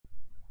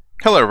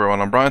Hello everyone,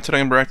 I'm Brian. Today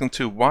I'm reacting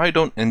to Why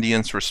Don't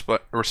Indians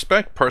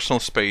Respect Personal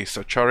Space?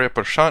 Acharya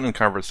Prashant in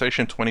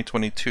Conversation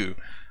 2022.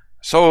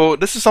 So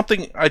this is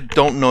something I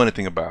don't know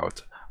anything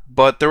about,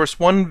 but there was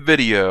one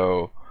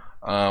video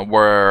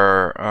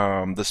where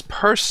this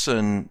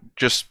person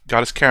just got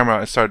his camera out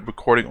and started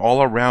recording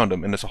all around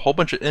him, and there's a whole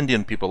bunch of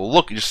Indian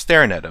people just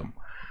staring at him.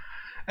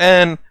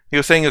 And he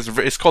was saying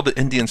it's called the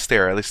Indian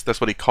stare, at least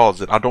that's what he calls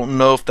it. I don't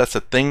know if that's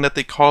a thing that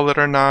they call it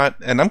or not,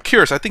 and I'm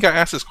curious. I think I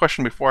asked this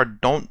question before. I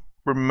don't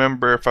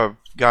remember if I've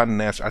gotten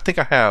an answer. I think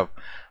I have,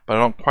 but I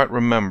don't quite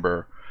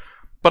remember.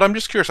 But I'm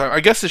just curious.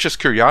 I guess it's just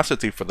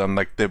curiosity for them.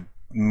 Like they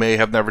may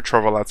have never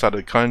traveled outside of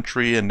the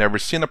country and never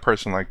seen a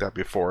person like that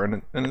before,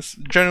 and it's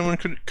genuine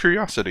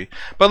curiosity.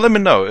 But let me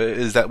know,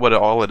 is that what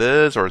all it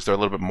is, or is there a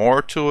little bit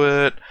more to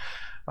it?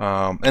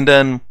 And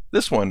then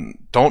this one,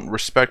 don't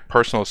respect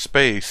personal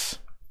space.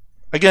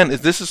 Again,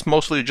 this is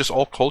mostly just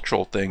all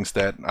cultural things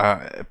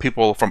that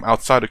people from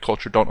outside of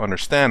culture don't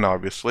understand,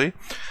 obviously.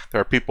 There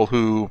are people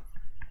who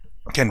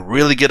can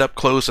really get up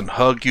close and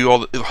hug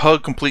you,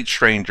 hug complete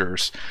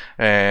strangers.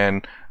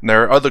 And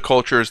there are other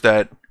cultures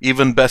that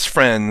even best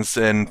friends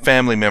and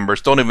family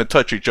members don't even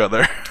touch each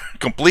other.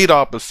 Complete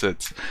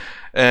opposites.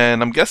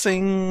 And I'm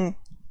guessing,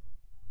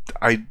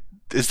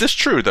 is this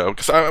true though?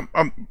 Because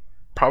I'm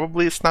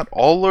probably it's not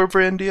all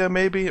over India,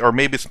 maybe, or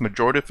maybe it's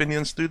majority of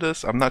Indians do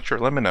this. I'm not sure.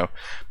 Let me know.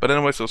 But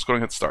anyway, so let's go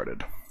and get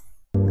started.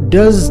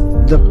 Does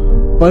the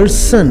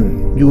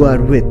person you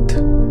are with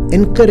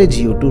encourage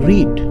you to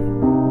read?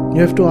 You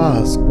have to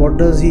ask, what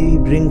does he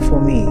bring for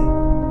me?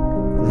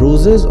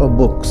 Roses or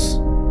books?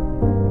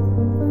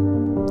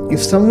 If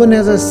someone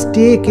has a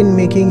stake in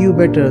making you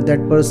better,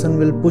 that person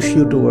will push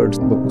you towards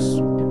books.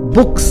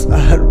 Books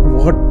are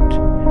what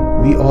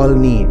we all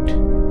need.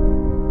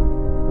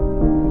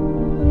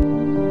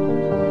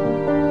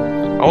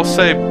 I'll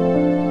say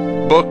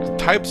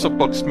types of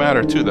books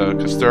matter too, though,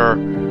 because there are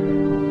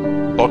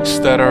books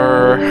that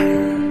are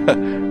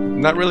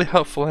not really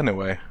helpful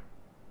anyway.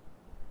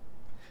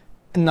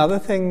 Another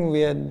thing we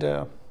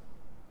had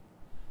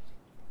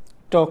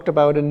talked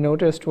about and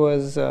noticed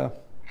was,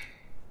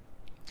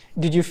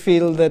 did you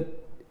feel that,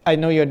 I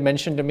know you had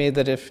mentioned to me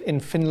that if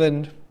in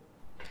Finland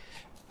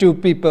two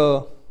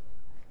people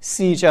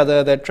see each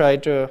other that try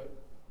to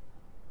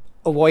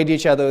avoid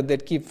each other,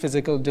 they'd keep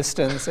physical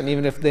distance, and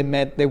even if they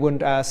met, they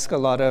wouldn't ask a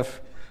lot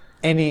of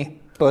any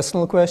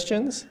personal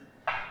questions.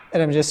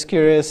 And I'm just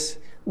curious,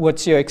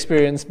 what's your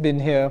experience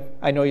been here?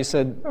 I know you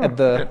said at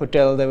the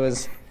hotel there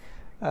was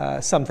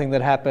something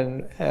that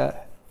happened.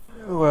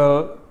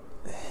 Well,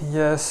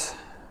 yes.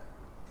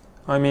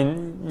 I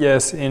mean,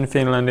 yes, in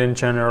Finland in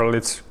general,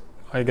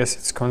 I guess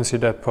it's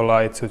considered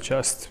polite to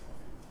just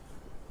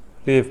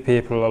leave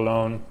people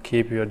alone,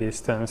 keep your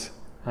distance,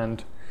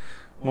 and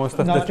most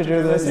of not to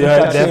do this.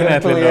 Yeah,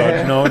 definitely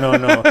not.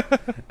 No.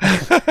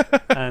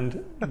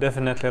 And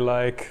definitely,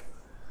 like,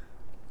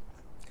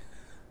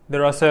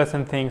 there are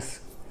certain things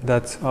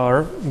that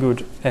are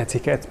good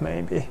etiquette,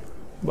 maybe.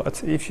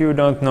 But if you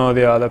don't know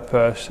the other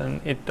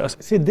person, it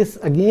doesn't. See, this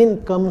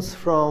again comes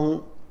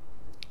from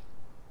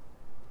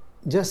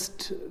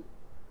just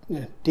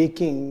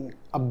taking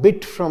a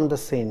bit from the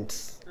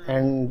saints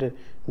and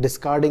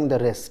discarding the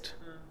rest.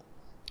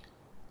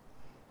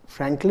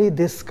 Frankly,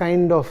 this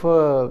kind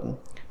of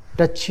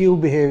touch you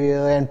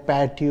behavior and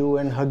pat you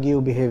and hug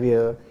you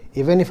behavior,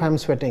 even if I'm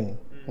sweating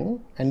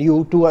and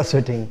you too are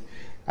sweating,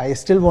 I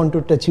still want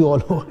to touch you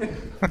all over.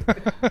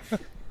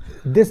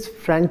 This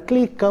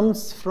frankly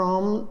comes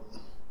from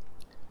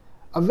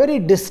a very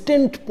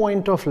distant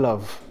point of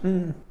love.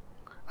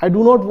 I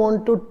do not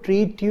want to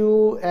treat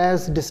you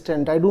as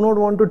distant. I do not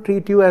want to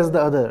treat you as the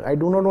other. I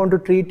do not want to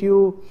treat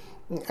you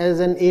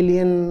as an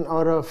alien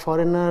or a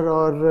foreigner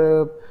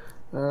or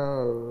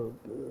you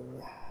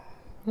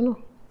know.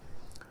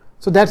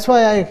 So that's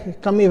why I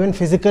come even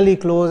physically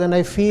close, and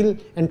I feel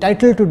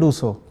entitled to do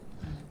so.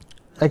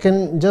 I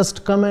can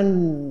just come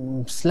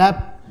and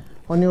slap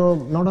on your,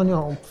 not on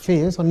your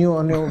face, on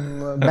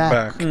your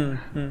back. And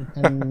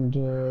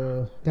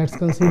that's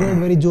considered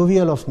very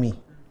jovial of me.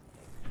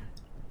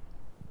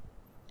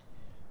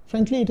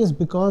 Frankly, it is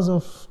because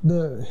of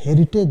the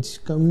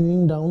heritage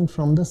coming down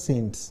from the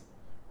saints.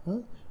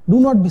 Do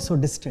not be so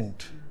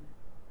distant.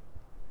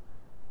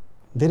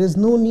 There is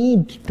no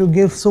need to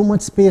give so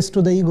much space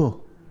to the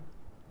ego.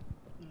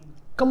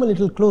 Come a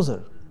little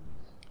closer.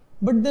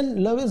 But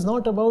then love is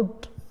not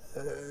about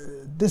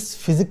this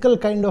physical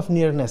kind of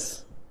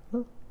nearness.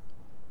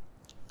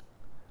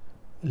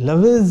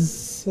 Love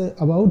is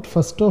about,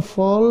 first of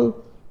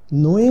all,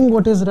 knowing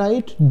what is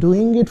right,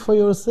 doing it for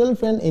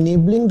yourself, and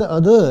enabling the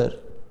other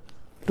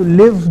to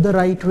live the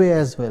right way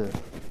as well.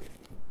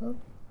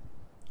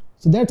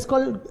 So that's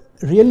called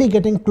really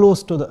getting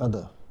close to the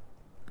other.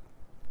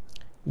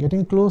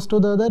 Getting close to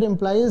the other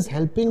implies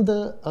helping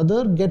the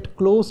other get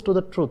close to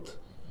the truth.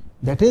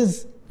 That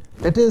is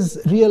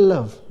real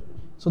love.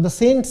 So the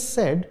saints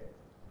said,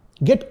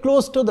 get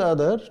close to the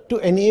other to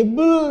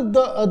enable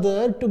the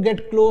other to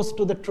get close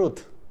to the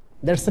truth.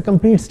 That's the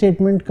complete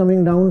statement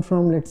coming down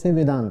from, let's say,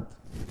 Vedanta.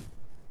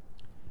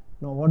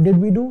 Now what did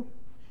we do?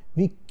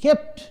 We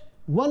kept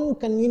one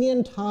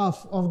convenient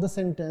half of the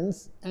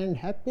sentence and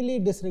happily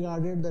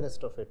disregarded the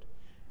rest of it.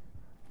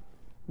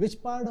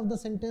 Which part of the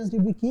sentence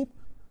did we keep?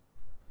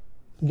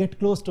 Get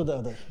close to the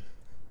other.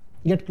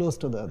 Get close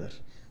to the other.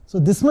 So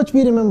this much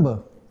we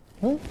remember.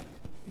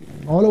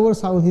 All over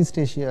Southeast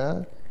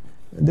Asia,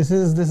 this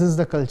is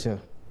the culture.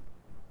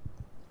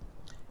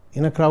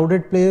 In a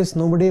crowded place,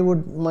 nobody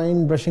would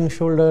mind brushing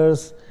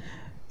shoulders.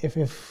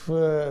 If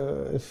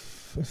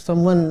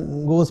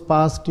someone goes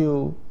past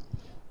you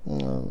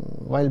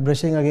while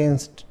brushing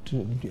against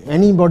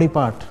any body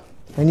part,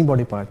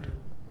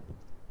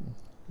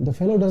 the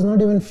fellow does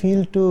not even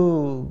feel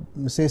to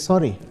say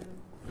sorry,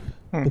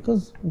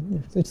 because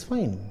it's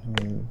fine.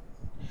 I mean,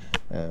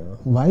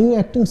 why are you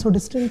acting so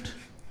distant?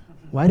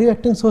 Why are you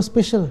acting so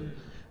special?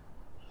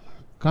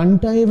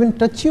 Can't I even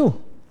touch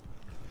you?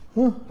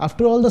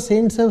 After all, the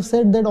saints have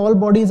said that all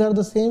bodies are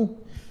the same.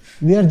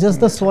 We are just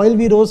the soil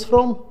we rose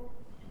from.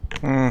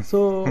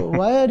 So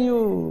why are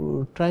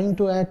you trying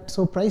to act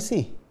so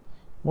pricey?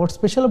 What's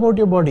special about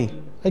your body?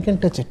 I can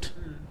touch it.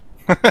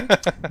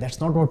 That's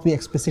not what we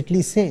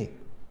explicitly say.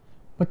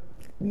 But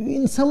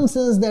in some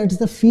sense, that's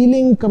the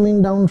feeling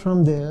coming down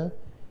from there.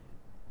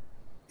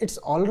 It's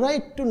all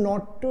right to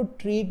not to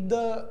treat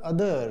the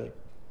other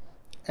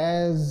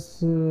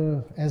as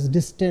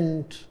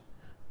distant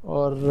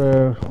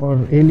or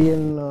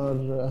alien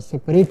or a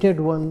separated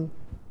one.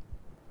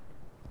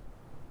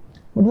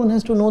 But one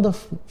has to know the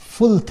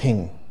full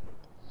thing.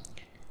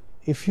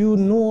 If you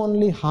know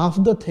only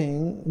half the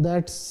thing,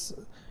 that's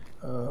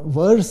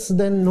worse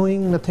than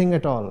knowing nothing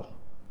at all.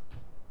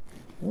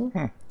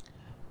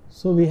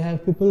 So we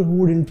have people who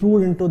would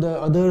intrude into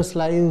the others'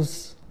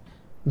 lives.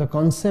 The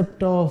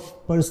concept of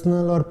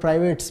personal or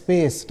private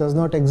space does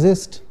not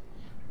exist.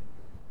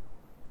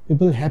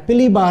 People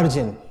happily barge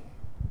in.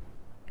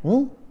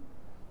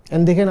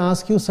 And they can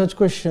ask you such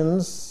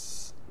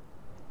questions.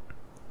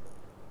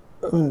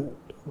 I mean,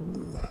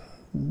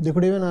 they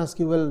could even ask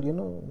you, well,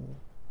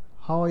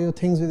 how are your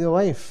things with your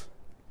wife?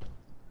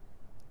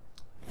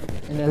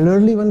 An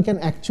elderly one can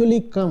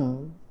actually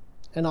come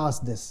and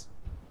ask this.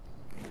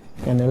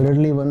 An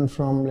elderly one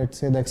from, let's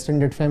say, the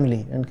extended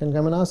family, and can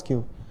come and ask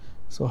you,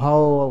 so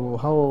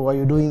how are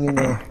you doing in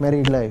your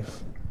married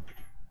life?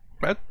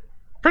 That's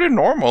pretty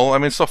normal. I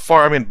mean, so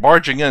far,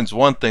 barging in is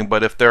one thing,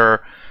 but if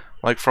they're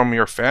like from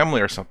your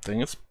family or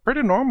something, it's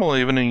pretty normal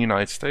even in the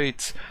United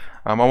States.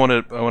 I want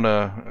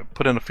to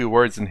put in a few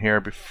words in here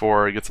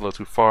before it gets a little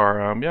too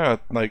far. Yeah,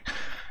 like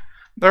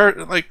there,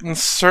 like in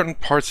certain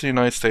parts of the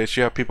United States,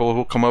 you have people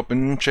who come up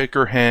and shake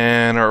your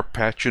hand or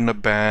pat you in the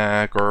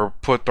back or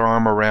put their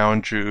arm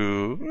around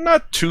you.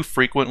 Not too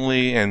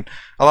frequently, and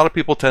a lot of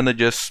people tend to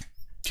just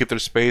keep their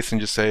space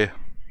and just say,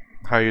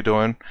 "How you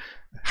doing?"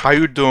 How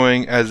you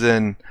doing, as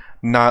in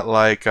not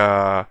like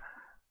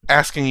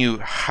asking you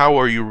how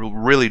are you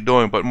really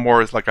doing, but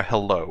more as like a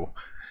hello.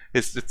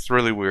 It's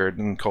really weird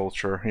in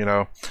culture,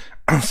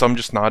 Some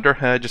just nod their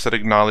head, just an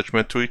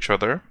acknowledgement to each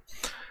other.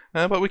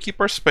 But we keep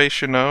our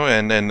space,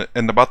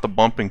 and about the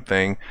bumping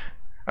thing,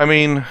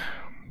 it's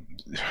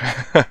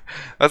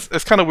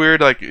kind of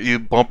weird, like you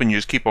bump and you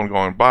just keep on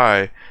going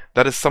by.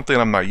 That is something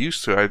I'm not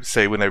used to. I'd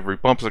say whenever you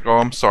bump, it's like, oh,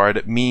 I'm sorry, I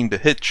didn't mean to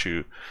hit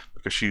you,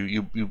 because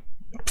you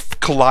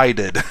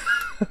collided.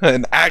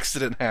 An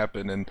accident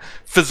happened and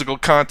physical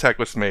contact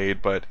was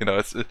made. But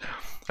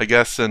I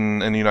guess in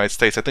the United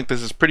States, I think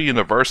this is pretty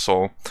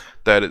universal,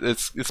 that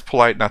it's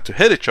polite not to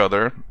hit each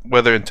other,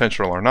 whether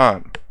intentional or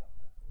not.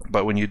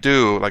 But when you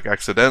do, like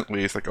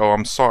accidentally, it's like, oh,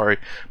 I'm sorry.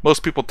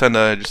 Most people tend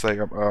to just like,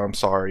 oh, I'm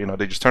sorry.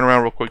 They just turn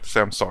around real quick to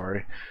say I'm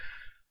sorry.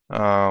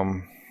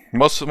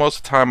 Most of the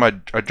time, I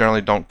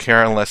generally don't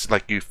care unless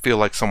like you feel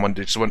like someone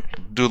does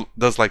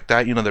like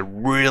that. They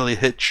really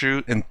hit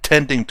you,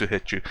 intending to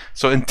hit you.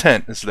 So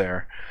intent is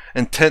there.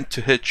 Intent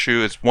to hit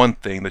you is one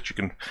thing that you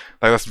can,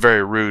 like, that's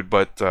very rude.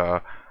 But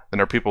then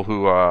there are people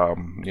who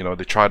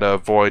they try to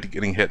avoid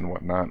getting hit and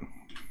whatnot.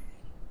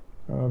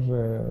 Or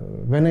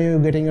when are you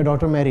getting your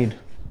daughter married?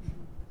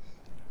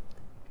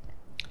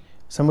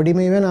 Somebody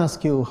may even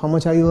ask you, how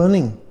much are you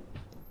earning?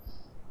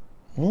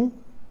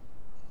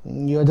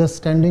 You are just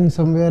standing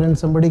somewhere and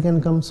somebody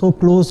can come so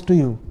close to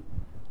you.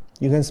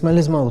 You can smell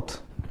his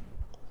mouth.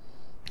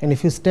 And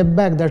if you step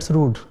back, that's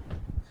rude.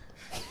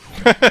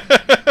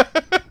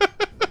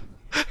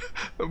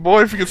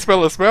 Boy, if you can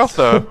smell his mouth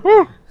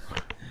though.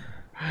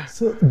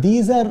 So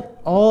these are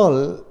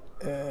all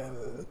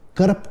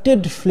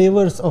corrupted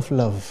flavors of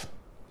love.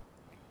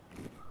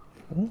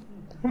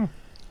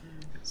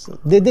 So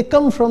they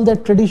come from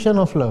that tradition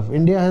of love.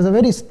 India has a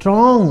very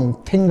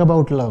strong thing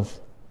about love.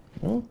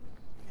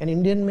 An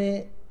Indian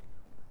may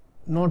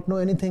not know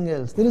anything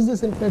else. There is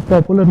this, in fact,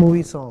 popular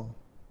movie song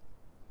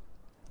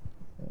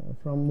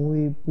from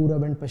movie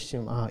Purab and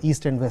Paschim,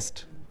 East and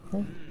West.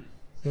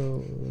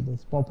 So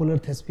this popular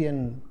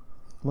thespian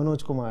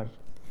Manoj Kumar,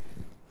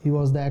 he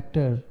was the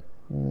actor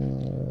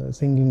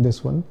singing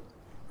this one.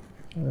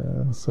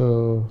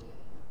 So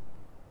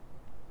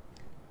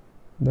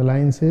the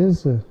line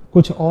says,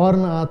 कुछ और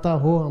ना आता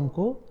हो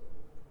हमको,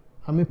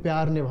 हमें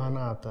प्यार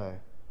निभाना आता है.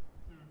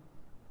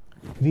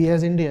 we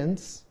as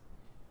Indians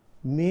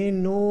may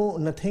know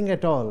nothing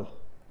at all,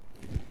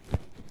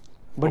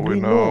 but we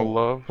know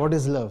love. what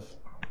is love.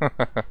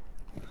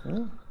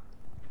 Hmm?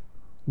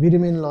 We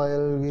remain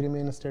loyal, we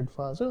remain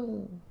steadfast.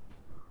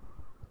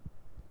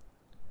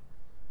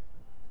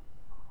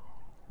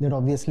 That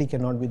obviously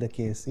cannot be the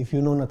case. If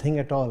you know nothing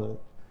at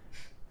all,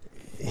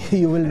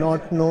 you will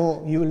not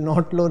know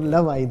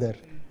love either.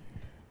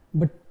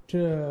 But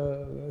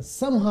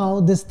somehow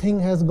this thing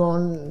has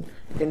gone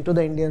into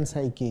the Indian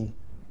psyche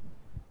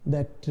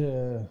that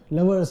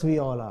lovers we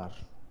all are.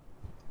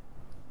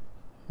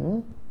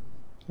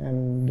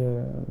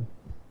 And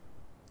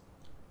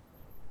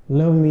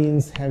love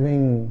means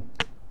having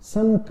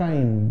some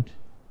kind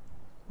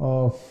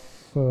of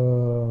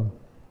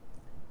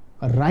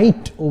a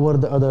right over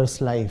the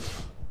other's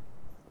life.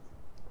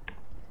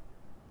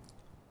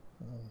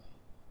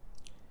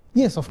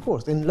 Yes, of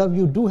course, in love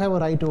you do have a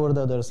right over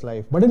the other's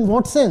life, but in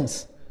what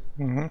sense?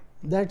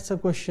 That's a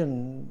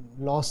question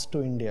lost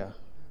to India.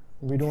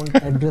 We don't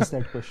address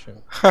that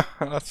question.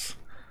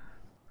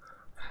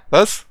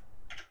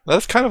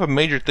 That's kind of a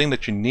major thing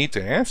that you need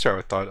to answer,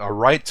 I thought. A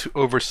right to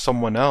over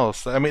someone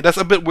else. I mean, that's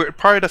a bit weird.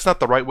 Probably that's not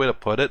the right way to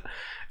put it.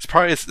 It's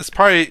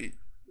probably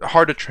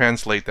hard to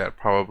translate that,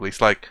 probably. It's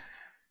like,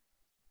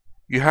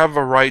 you have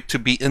a right to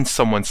be in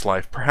someone's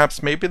life.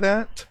 Perhaps maybe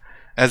that?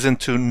 As in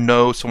to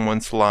know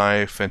someone's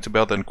life and to be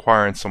able to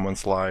inquire in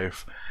someone's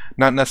life.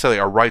 Not necessarily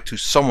a right to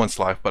someone's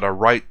life, but a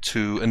right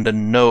to in the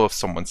know of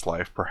someone's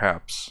life,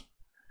 perhaps.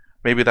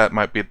 Maybe that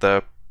might be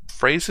the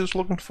phrase he was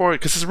looking for,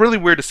 because it's really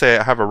weird to say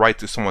I have a right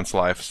to someone's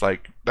life. It's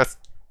like that's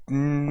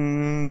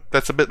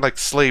a bit like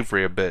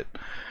slavery a bit,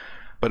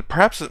 but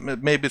perhaps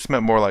maybe it's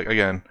meant more like,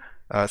 again,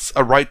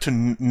 a right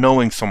to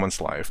knowing someone's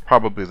life.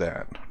 Probably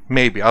that.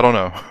 Maybe, I don't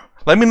know.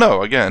 Let me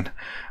know. Again,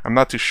 I'm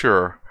not too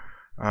sure.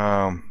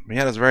 Yeah,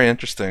 that's very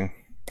interesting.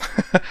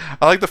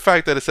 I like the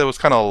fact that it said it was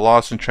kind of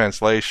lost in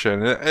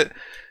translation.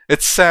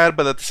 It's sad,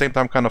 but at the same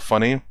time kind of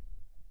funny,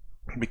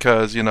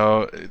 because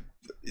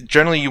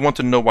generally you want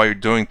to know why you're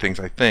doing things,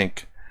 I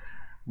think,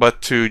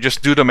 but to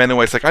just do them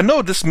anyway, it's like, I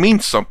know this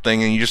means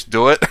something, and you just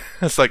do it.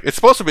 It's like, it's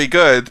supposed to be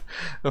good.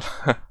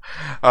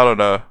 I don't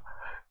know.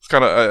 It's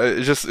kind of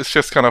it's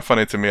just kind of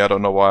funny to me. I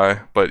don't know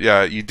why, but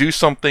yeah, you do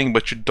something,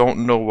 but you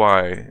don't know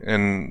why.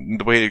 And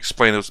the way he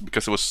explained it was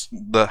because it was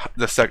the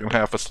second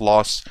half was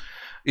lost,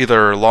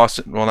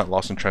 not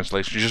lost in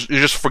translation. You're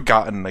just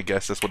forgotten, I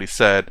guess that's what he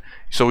said.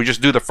 So we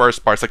just do the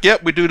first part. It's like,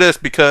 yep, we do this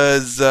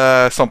because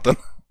something.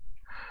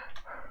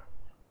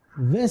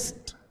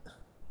 West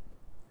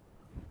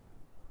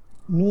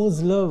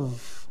knows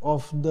love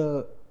of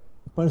the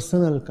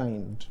personal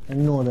kind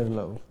and no other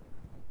love.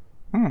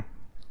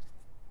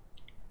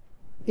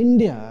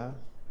 India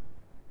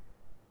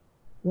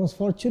was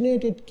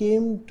fortunate it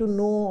came to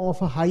know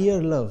of a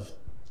higher love,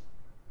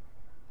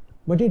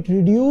 but it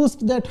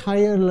reduced that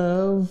higher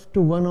love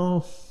to one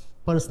of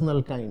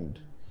personal kind.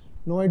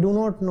 Now I do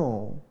not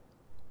know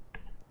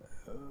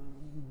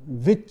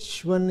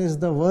which one is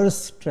the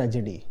worst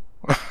tragedy.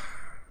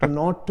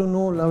 Not to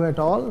know love at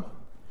all,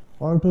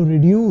 or to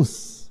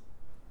reduce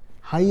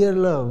higher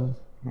love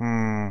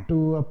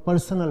to a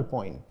personal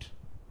point.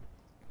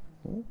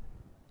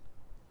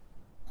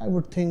 I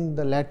would think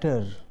the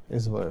latter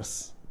is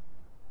worse.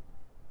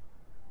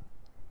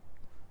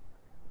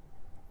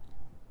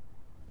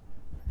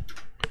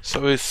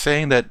 So he's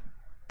saying that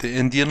the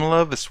Indian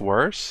love is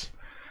worse?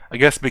 I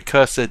guess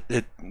because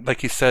it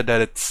like he said,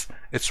 that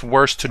it's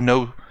worse to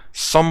know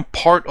some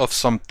part of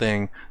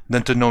something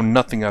than to know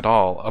nothing at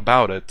all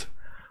about it.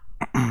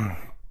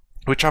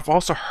 Which I've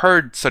also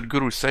heard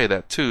Sadhguru say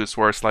that too. It's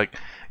where it's like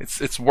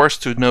it's worse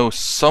to know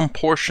some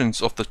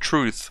portions of the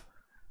truth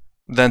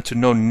than to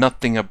know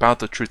nothing about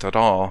the truth at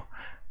all.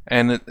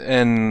 And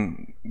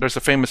there's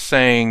a famous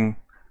saying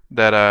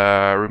that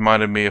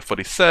reminded me of what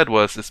he said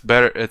was, is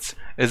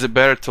it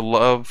better to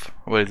love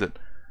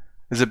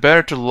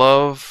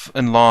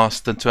and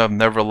lost than to have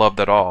never loved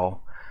at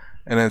all?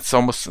 And it's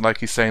almost like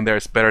he's saying there,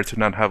 it's better to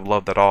not have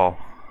loved at all,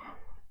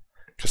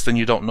 because then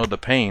you don't know the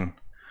pain,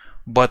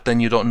 but then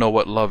you don't know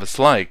what love is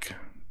like,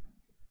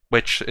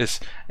 which is,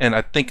 and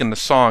I think in the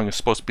song, is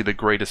supposed to be the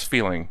greatest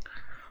feeling.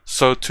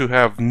 So to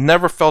have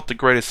never felt the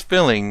greatest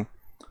feeling,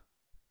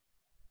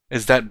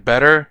 is that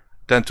better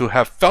than to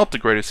have felt the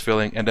greatest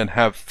feeling and then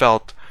have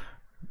felt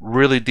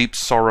really deep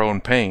sorrow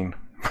and pain?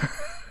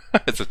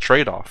 It's a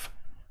trade-off.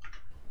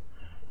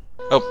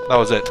 Oh, that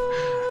was it.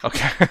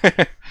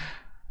 Okay.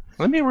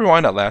 Let me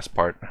rewind that last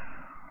part,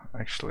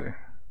 actually.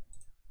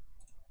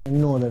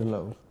 No other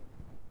love.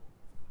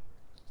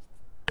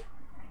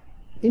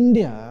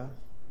 India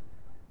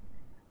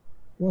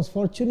was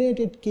fortunate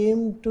it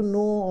came to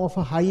know of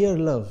a higher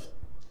love,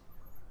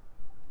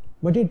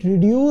 but it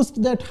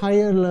reduced that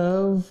higher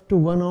love to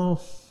one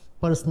of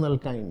personal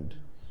kind.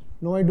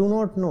 Now I do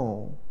not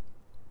know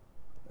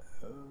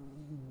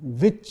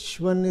which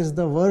one is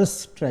the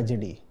worst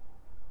tragedy,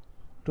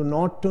 to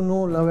not to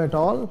know love at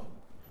all,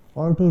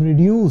 or to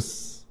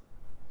reduce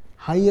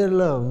higher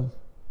love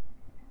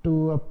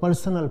to a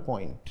personal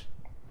point.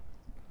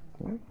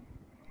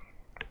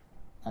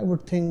 I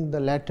would think the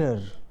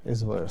latter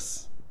is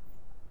worse.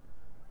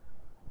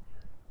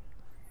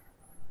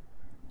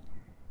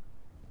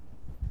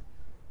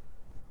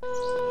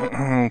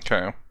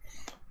 Okay.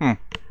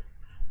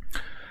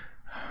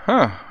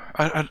 Huh.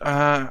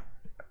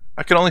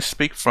 I can only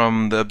speak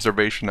from the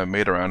observation I've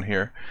made around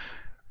here.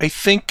 I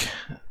think,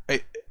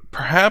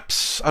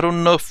 perhaps, I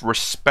don't know if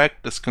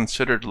respect is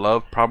considered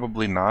love,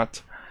 probably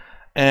not.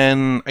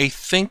 And I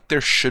think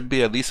there should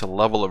be at least a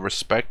level of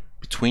respect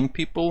between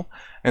people,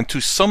 and to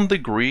some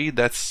degree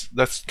that's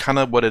kind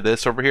of what it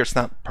is over here. It's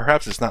not,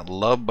 perhaps it's not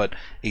love, but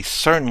a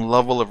certain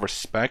level of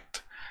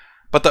respect.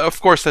 But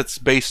of course that's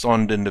based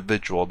on the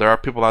individual. There are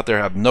people out there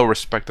who have no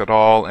respect at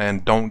all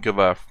and don't give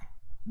a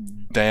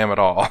damn at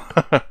all.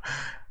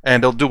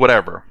 And they'll do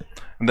whatever.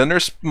 And then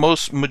there's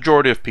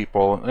majority of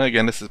people, and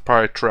again this is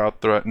probably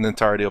throughout the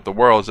entirety of the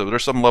world, so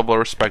there's some level of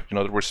respect, you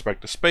know, to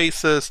respect the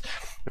spaces.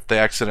 If they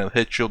accidentally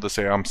hit you, to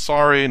say I'm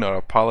sorry, no,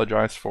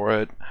 apologize for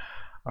it.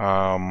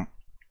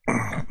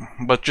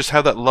 But just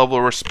have that level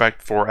of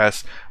respect for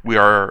us. We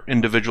are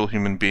individual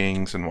human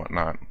beings and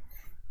whatnot.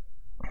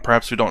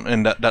 Perhaps we don't,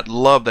 and that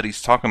love that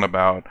he's talking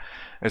about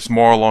is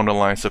more along the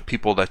lines of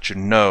people that you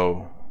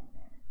know,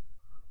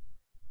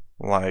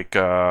 like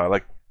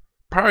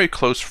probably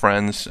close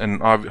friends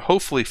and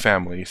hopefully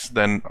families.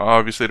 Then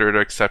obviously there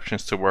are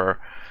exceptions to where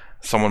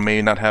someone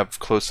may not have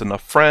close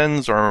enough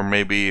friends, or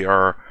maybe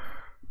are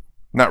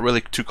not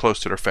really too close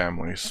to their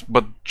families,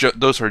 but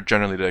those are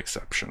generally the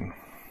exception.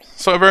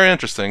 So very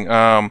interesting.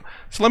 So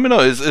let me know,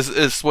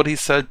 is what he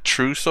said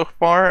true so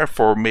far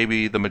for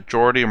maybe the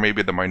majority or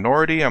maybe the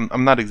minority?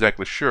 I'm not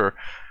exactly sure.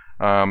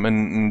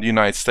 In the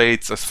United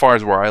States, as far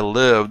as where I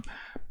lived,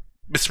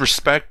 it's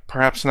respect,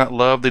 perhaps not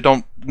love. They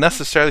don't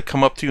necessarily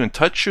come up to you and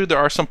touch you. There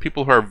are some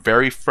people who are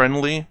very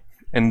friendly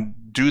and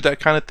do that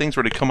kind of things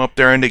where they come up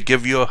there and they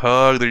give you a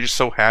hug. They're just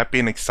so happy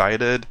and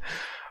excited.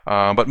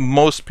 But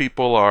most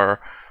people are,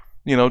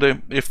 you know,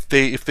 if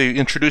they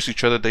introduce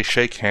each other, they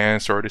shake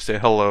hands or they say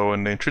hello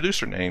and they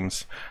introduce their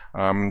names.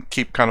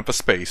 Keep kind of a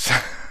space.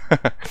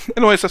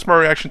 Anyways, that's my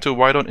reaction to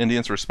why don't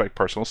Indians respect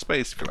personal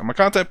space. If you like my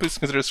content, please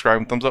consider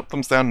subscribing, thumbs up,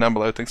 thumbs down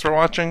below. Thanks for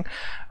watching.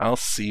 I'll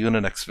see you in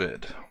the next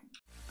vid.